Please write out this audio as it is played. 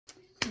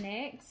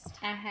Next,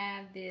 I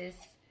have this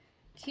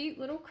cute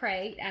little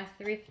crate I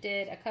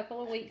thrifted a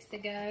couple of weeks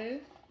ago.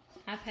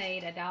 I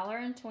paid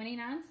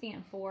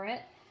 $1.29 for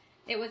it.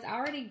 It was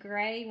already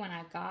gray when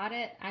I got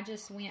it. I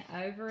just went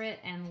over it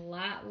and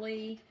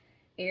lightly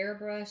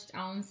airbrushed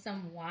on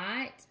some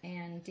white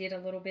and did a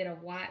little bit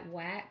of white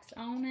wax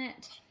on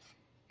it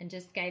and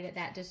just gave it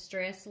that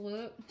distressed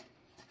look.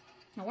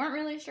 I weren't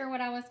really sure what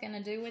I was going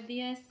to do with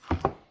this,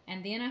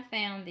 and then I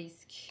found the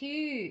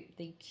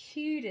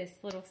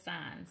cutest little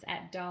signs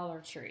at Dollar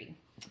Tree,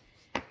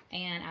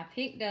 and I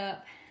picked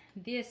up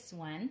this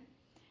one.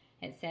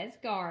 It says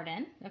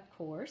garden, of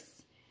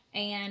course,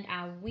 and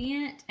I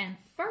went and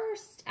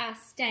first I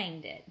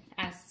stained it.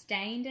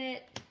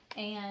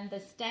 And the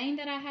stain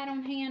that I had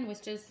on hand was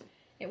just,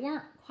 it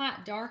weren't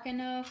quite dark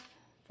enough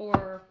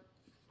for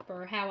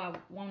how I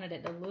wanted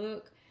it to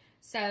look.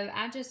 So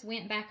I just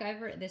went back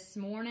over it this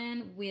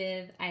morning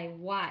with a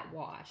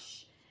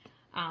whitewash.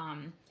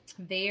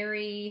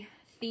 Very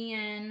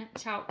thin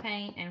chalk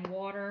paint and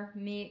water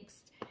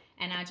mixed.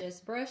 And I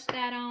just brushed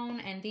that on,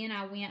 and then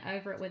I went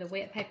over it with a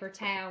wet paper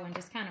towel and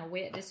just kind of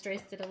wet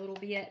distressed it a little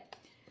bit.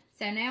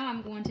 So now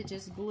I'm going to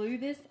just glue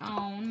this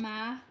on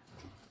my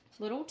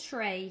little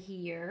tray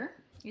here.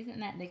 Isn't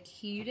that the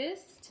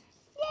cutest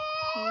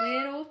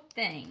little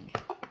thing?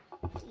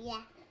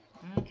 Yeah.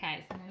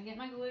 Okay, so I'm going to get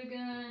my glue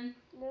gun.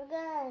 Glue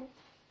gun.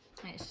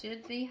 It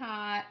should be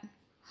hot.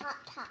 Hot,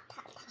 hot,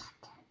 hot,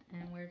 hot.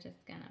 And we're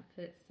just going to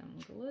put some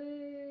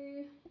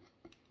glue.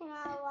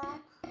 Now,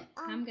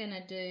 I'm going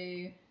to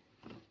do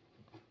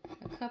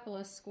a couple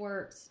of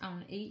squirts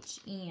on each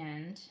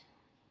end.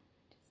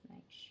 Just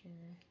make sure.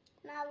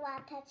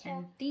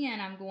 And then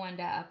I'm going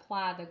to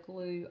apply the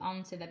glue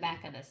onto the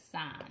back of the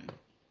sign.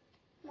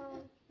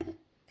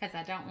 Because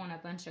I don't want a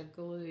bunch of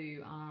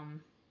glue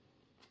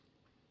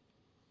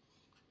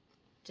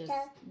just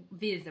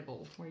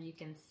visible where you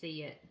can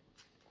see it.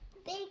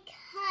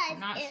 Because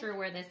I'm not sure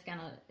where it's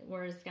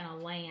gonna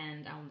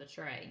land on the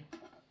tray.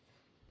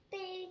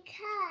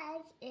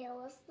 Because it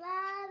will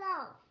slide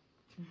off.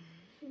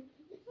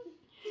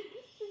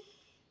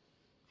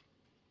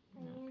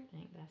 I don't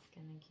think that's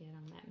gonna get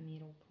on that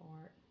middle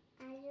part.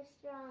 I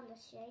just drawn the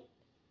shape.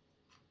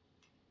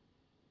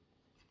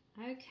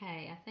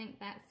 Okay, I think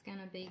that's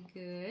gonna be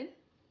good.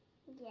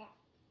 Yeah.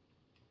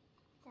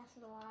 That's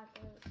a lot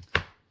of glue.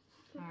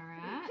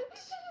 Alright.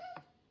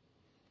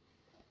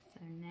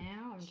 So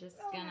now I'm just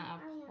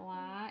gonna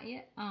apply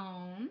it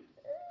on.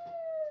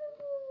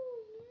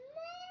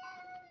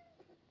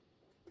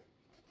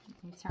 Let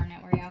me turn it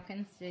where y'all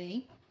can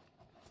see.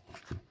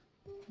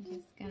 I'm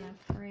just gonna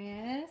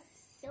press.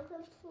 So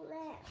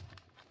complete.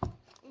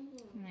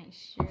 Make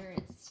sure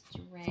it's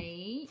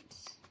straight.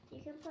 You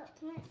can put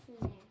plants in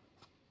there.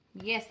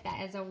 Yes,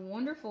 that is a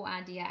wonderful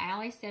idea.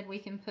 Allie said we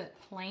can put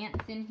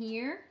plants in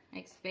here,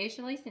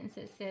 especially since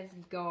it says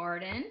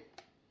garden.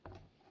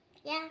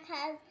 Yeah,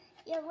 because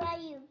where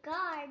you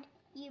guard,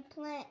 you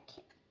plant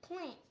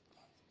plants.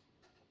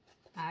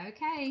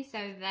 Okay,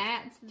 so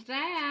that's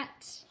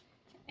that.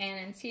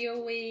 And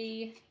until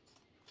we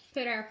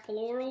put our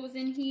florals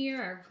in here,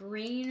 our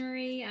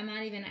greenery, I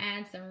might even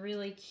add some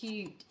really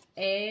cute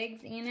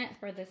eggs in it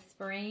for the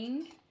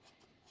spring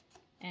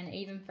and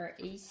even for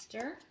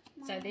Easter.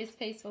 So this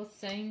piece will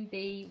soon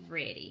be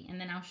ready, and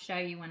then I'll show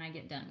you when I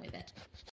get done with it.